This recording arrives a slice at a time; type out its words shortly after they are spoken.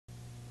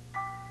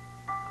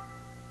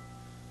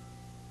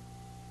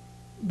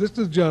This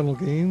is John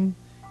Olguin,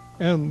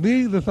 and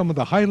these are some of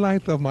the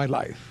highlights of my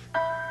life.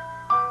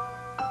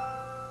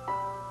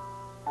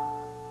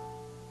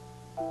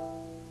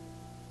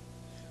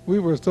 We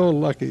were so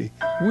lucky.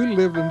 We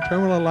lived in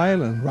Terminal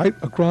Island, right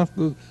across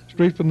the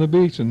street from the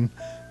beach, and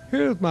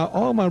here's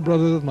all my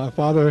brothers, my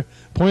father,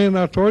 pointing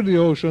out toward the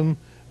ocean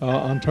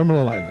on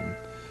Terminal Island.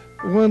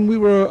 When we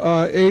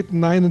were 8,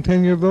 9, and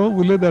 10 years old,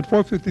 we lived at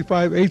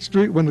 455 8th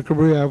Street, went to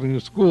Cabrillo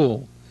Avenue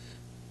School.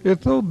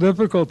 It's so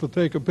difficult to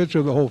take a picture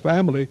of the whole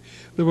family.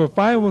 There were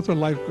 5 of us in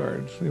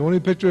lifeguards. The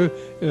only picture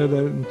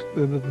that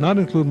did not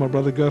include my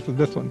brother Gus is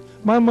this one.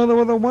 My mother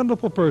was a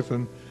wonderful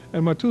person,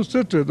 and my 2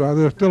 sisters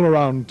they're still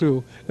around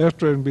too,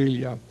 Esther and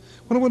Belia.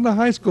 When I went to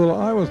high school,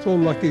 I was so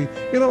lucky.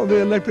 You know,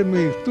 they elected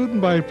me student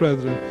vice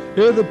president.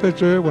 Here's a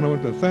picture when I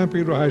went to San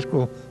Pedro High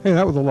School. Hey,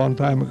 that was a long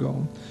time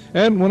ago.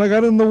 And when I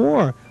got in the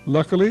war,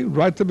 luckily,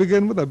 right to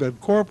begin with, I've been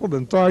corporal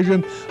and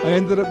sergeant. I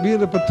ended up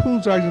being a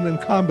platoon sergeant in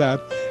combat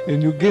in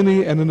New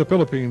Guinea and in the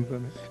Philippines.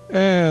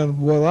 And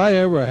was I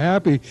ever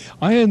happy,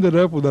 I ended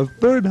up with the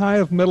 3rd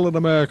highest medal in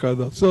America,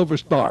 the Silver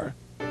Star.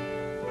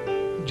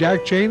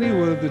 Jack Cheney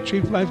was the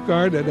chief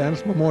lifeguard at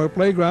Annis Memorial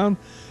Playground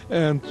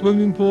and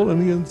swimming pool,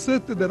 and he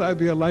insisted that I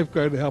be a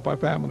lifeguard to help our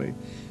family.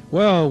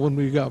 Well, when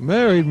we got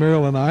married,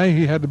 Merrill and I,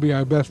 he had to be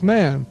our best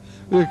man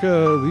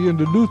because he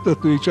introduced us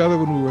to each other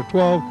when we were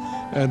 12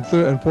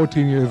 and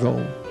 14 years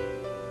old.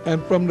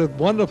 And from this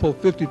wonderful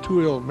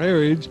 52-year-old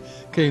marriage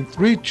came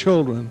 3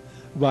 children,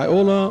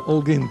 Viola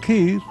Olguin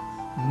Keith,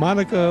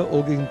 Monica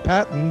Olguin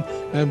Patton,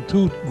 and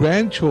 2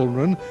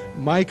 grandchildren,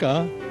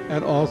 Micah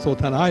and also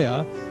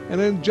Tanaya.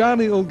 And then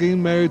Johnny Olguin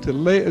married to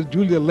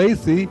Julia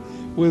Lacey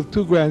with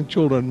 2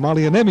 grandchildren,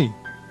 Molly and Emmy.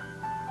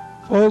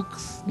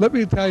 Folks, let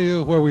me tell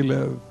you where we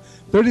live.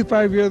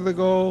 35 years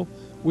ago,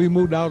 we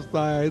moved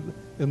outside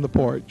in the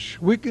porch.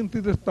 We can see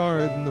the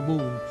stars and the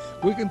moon.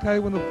 We can tell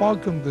you when the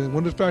fog comes in,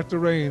 when it starts to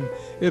rain.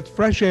 It's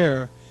fresh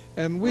air,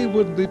 and we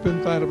wouldn't sleep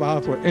inside of a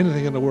house for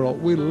anything in the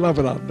world. We love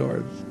it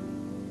outdoors.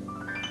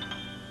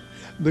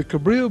 The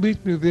Cabrillo Beach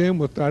Museum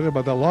was started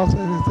by the Los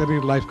Angeles City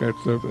Lifeguard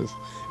Service,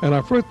 and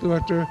our first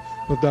director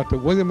was Dr.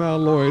 William L.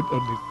 Lloyd,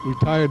 a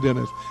retired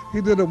dentist.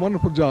 He did a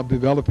wonderful job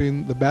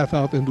developing the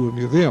bathhouse into a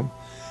museum.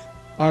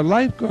 Our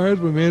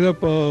lifeguards were made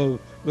up of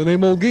the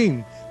name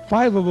Olguin.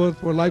 5 of us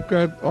were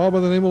lifeguards, all by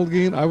the name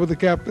Olguin. I was the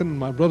captain, and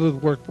my brothers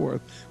worked for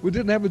us. We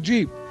didn't have a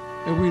Jeep,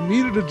 and we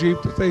needed a Jeep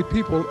to save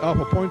people off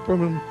a Point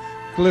Fermin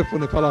cliff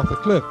when they fell off the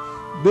cliff.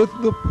 This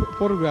is a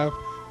photograph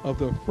of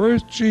the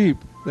first Jeep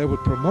that was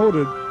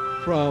promoted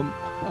from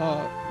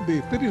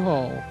the City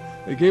Hall.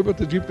 They gave us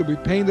the Jeep to be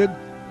painted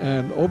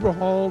and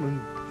overhauled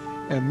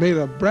and made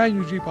a brand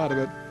new Jeep out of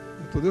it.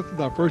 So this is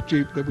our first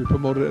Jeep that we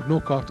promoted at no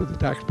cost to the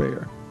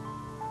taxpayer.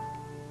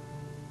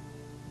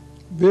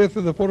 This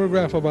is a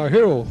photograph of our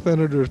hero,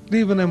 Senator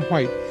Stephen M.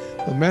 White,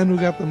 the man who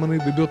got the money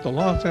to build the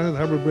Los Angeles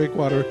Harbor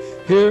Breakwater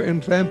here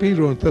in San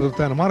Pedro instead of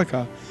Santa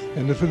Monica.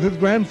 And this is his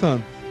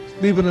grandson,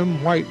 Stephen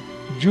M. White,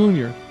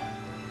 Jr.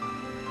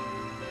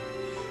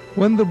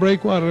 When the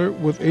breakwater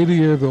was 80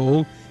 years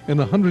old and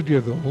 100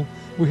 years old,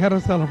 we had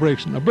a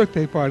celebration, a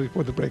birthday party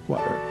for the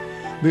breakwater.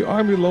 The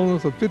Army loaned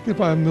us a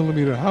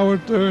 55mm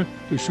howitzer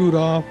to shoot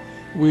off.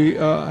 We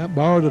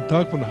borrowed a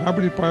tug from the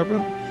Harbor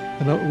Department,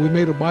 and we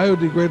made a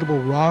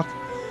biodegradable rock.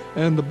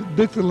 And the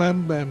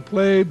Dixieland band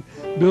played.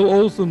 Bill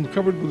Olson,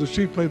 covered with a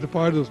sheet, played the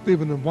part of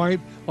Stephen M.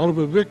 White.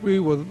 Oliver Vickery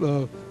was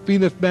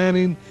Phoenix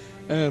Banning,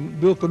 and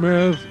Bill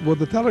Thamaris was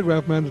the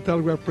telegraph man, the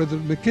telegraph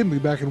President McKinley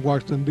back in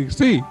Washington,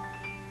 D.C.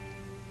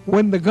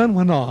 When the gun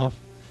went off,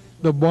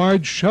 the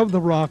barge shoved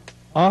the rock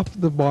off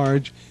the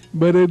barge,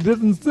 but it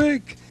didn't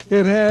sink.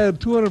 It had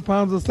 200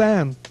 pounds of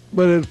sand,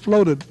 but it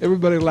floated.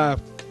 Everybody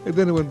laughed, and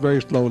then it went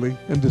very slowly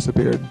and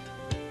disappeared.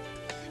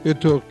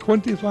 It took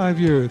 25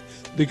 years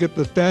to get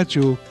the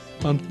statue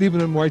on Stephen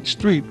M. White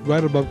Street,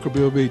 right above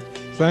Cabrillo Beach.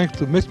 Thanks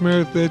to Mitch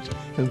Meritich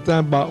and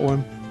Sam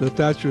Botwin, the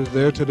statue is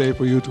there today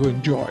for you to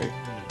enjoy.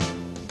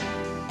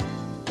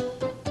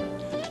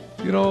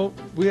 You know,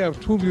 we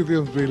have 2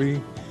 museums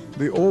really.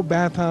 The old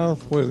bathhouse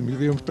where the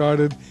museum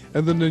started,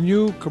 and then the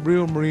new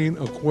Cabrillo Marine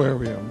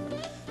Aquarium.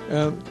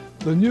 And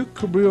the new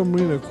Cabrillo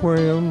Marine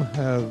Aquarium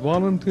has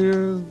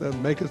volunteers that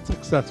make it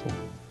successful.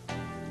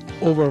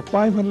 Over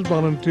 500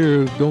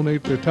 volunteers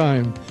donate their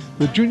time.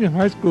 The junior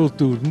high school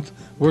students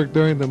work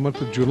during the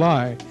month of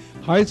July.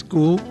 High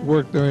school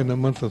work during the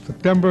month of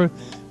September.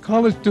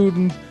 College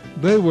students,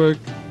 they work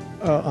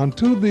on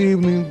Tuesday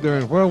evenings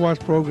during whale watch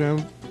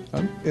programs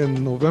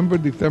in November,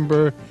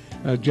 December,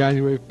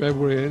 January,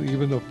 February, and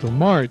even up to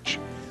March.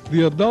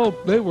 The adults,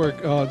 they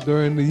work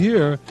during the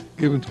year,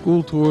 giving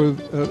school tours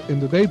in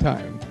the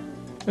daytime.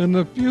 And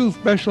a few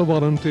special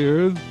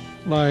volunteers,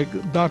 like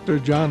Dr.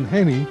 John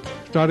Henney,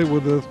 started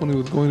with us when he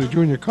was going to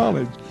junior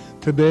college.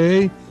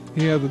 Today,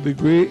 he has a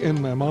degree in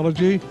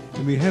mammalogy,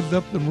 and he heads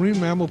up the marine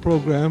mammal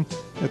program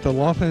at the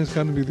Los Angeles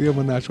County Museum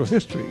of Natural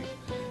History.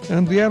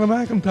 And Deanna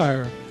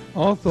McIntyre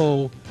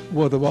also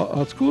was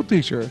a school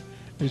teacher,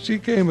 and she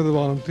came as a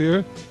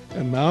volunteer,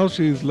 and now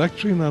she's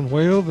lecturing on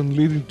whales and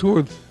leading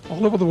tours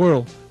all over the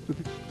world.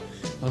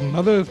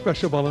 Another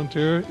special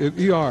volunteer is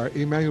E.R.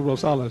 Emmanuel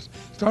Rosales.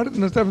 Started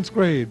in the 7th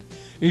grade.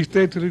 He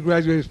stayed till he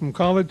graduated from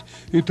college.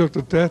 He took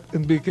the test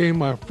and became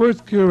my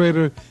first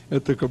curator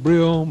at the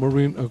Cabrillo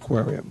Marine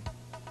Aquarium.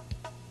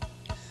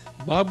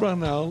 Bob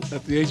Brownell,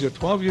 at the age of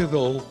 12 years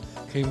old,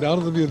 came down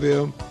to the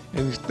museum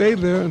and he stayed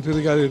there until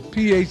he got his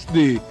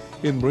PhD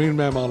in marine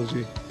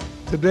mammalogy.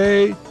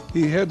 Today,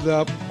 he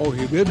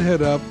did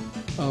head up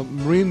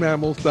marine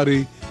mammal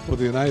study for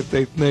the United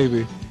States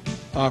Navy.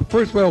 Our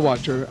first whale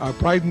watcher, our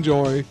pride and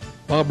joy,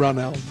 Bob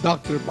Brownell,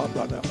 Dr. Bob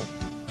Brownell.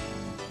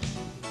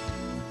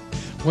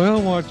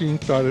 Whale watching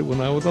started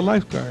when I was a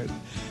lifeguard,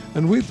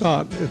 and we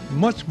thought it's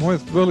much more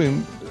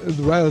thrilling,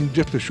 rather than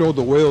just to show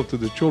the whales to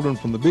the children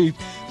from the beach,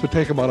 to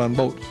take them out on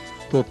boats.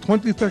 So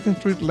 22nd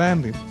Street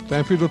Landing,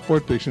 San Pedro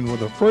Port Station, was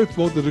the first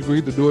boat that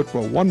agreed to do it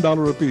for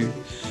 $1 a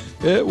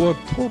piece. It was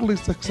totally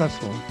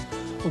successful.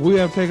 We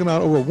have taken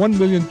out over 1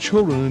 million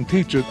children and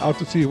teachers out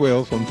to see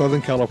whales from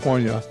Southern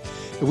California.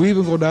 We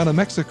even go down to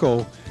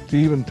Mexico to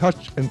even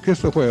touch and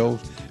kiss the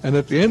whales. And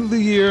at the end of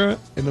the year,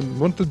 in the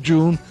month of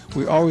June,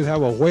 we always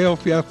have a whale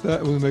fiesta,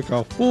 and we make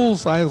a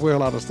full-size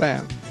whale out of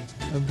sand.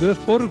 And this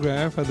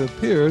photograph has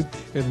appeared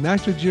in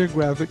National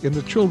Geographic in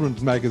the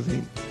children's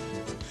magazine.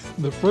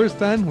 The first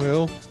sand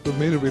whale was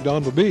made at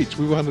Redondo Beach.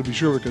 We wanted to be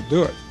sure we could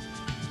do it.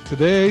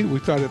 Today, we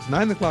start at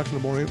 9 o'clock in the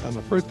morning on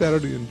the first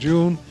Saturday in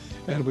June,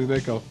 and we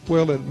make a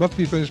whale that must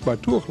be finished by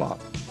 2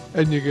 o'clock.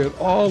 And you get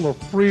all the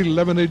free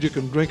lemonade you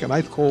can drink and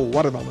ice-cold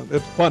watermelon.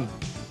 It's fun.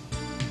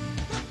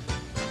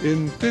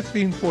 In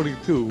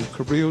 1542,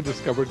 Cabrillo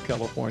discovered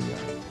California.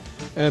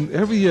 And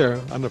every year,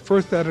 on the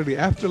first Saturday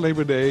after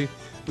Labor Day,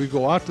 we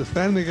go out to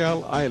San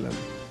Miguel Island,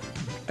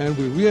 and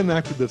we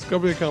reenact the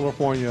discovery of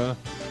California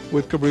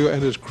with Cabrillo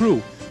and his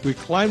crew. We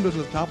climbed to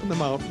the top of the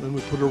mountain, and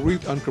we put a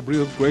wreath on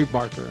Cabrillo's grave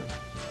marker.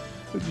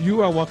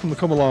 You are welcome to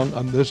come along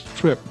on this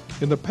trip.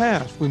 In the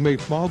past, we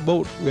made small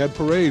boats, we had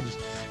parades,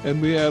 and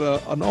we had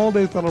an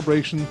all-day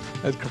celebration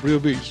at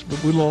Cabrillo Beach.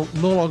 But we no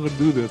longer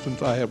do this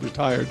since I have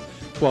retired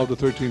 12 to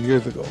 13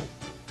 years ago.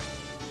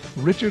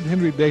 Richard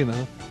Henry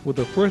Dana was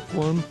the first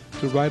one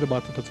to write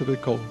about the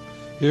Pacific Coast.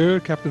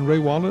 Here, Captain Ray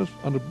Wallace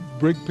on the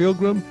brig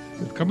Pilgrim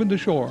is coming to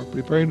shore,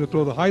 preparing to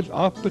throw the heights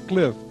off the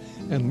cliff,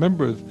 and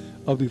members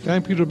of the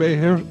San Pedro Bay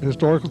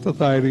Historical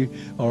Society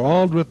are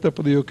all dressed up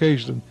for the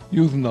occasion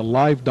using a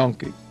live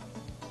donkey.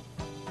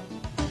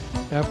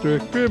 After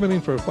experimenting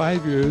for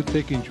 5 years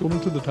taking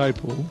children to the tide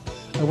pool,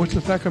 I went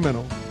to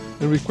Sacramento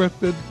and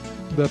requested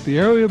that the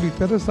area be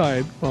set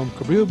aside from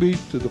Cabrillo Beach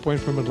to the Point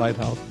Permanent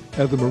Lighthouse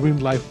as a marine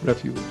life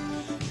refuge.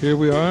 Here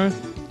we are,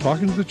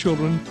 talking to the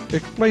children,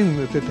 explaining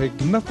that they take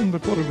nothing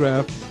but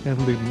photographs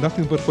and leave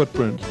nothing but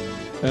footprints.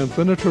 And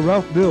Senator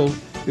Ralph Dills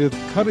is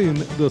cutting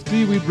the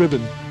seaweed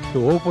ribbon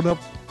to open up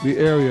the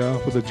area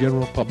for the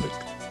general public.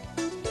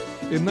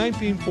 In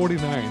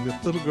 1949,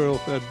 this little girl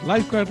said,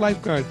 "Lifeguard,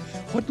 lifeguard,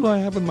 what do I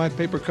have in my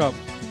paper cup?"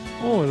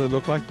 Oh, and it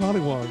looked like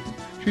pollywogs.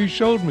 She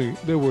showed me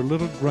they were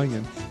little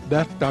grunion.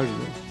 That started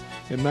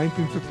it. In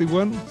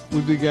 1951,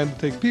 we began to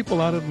take people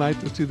out at night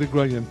to see the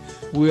grunion.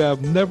 We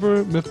have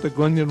never missed a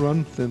grunion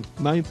run since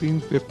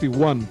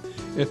 1951.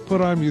 It put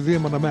our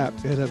museum on the map.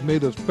 It has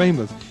made us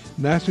famous.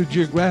 National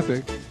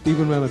Geographic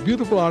even ran a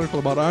beautiful article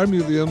about our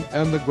museum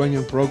and the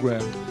grunion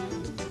program.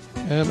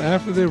 And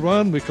after they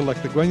run, we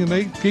collect the grunion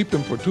eggs, keep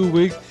them for 2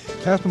 weeks,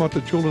 pass them out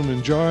to children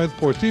in jars,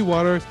 pour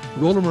seawater,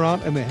 roll them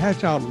around, and they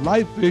hatch out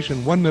live fish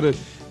in 1 minute.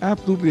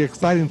 Absolutely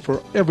exciting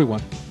for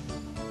everyone.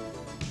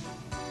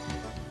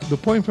 The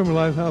Point Permanent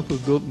Lighthouse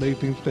was built in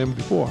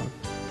 1874.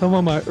 Some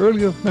of my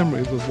earliest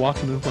memories was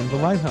walking in front of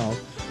the lighthouse.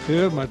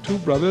 Here's my 2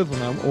 brothers,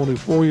 and I'm only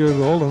 4 years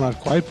old, or not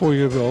quite 4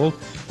 years old.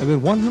 And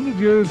then 100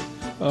 years,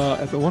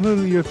 at the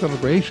 100-year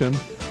celebration,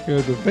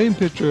 here's the same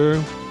picture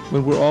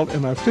when we're all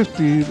in our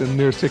 50s and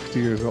near 60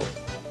 years old.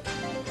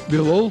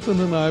 Bill Olson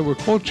and I were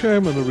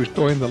co-chairmen of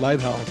restoring the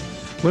lighthouse.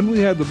 When we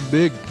had the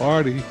big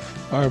party,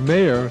 our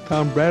mayor,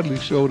 Tom Bradley,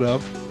 showed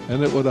up,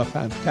 and it was a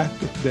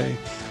fantastic day.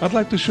 I'd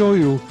like to show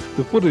you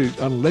the footage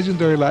on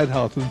legendary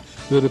lighthouses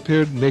that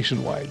appeared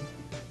nationwide.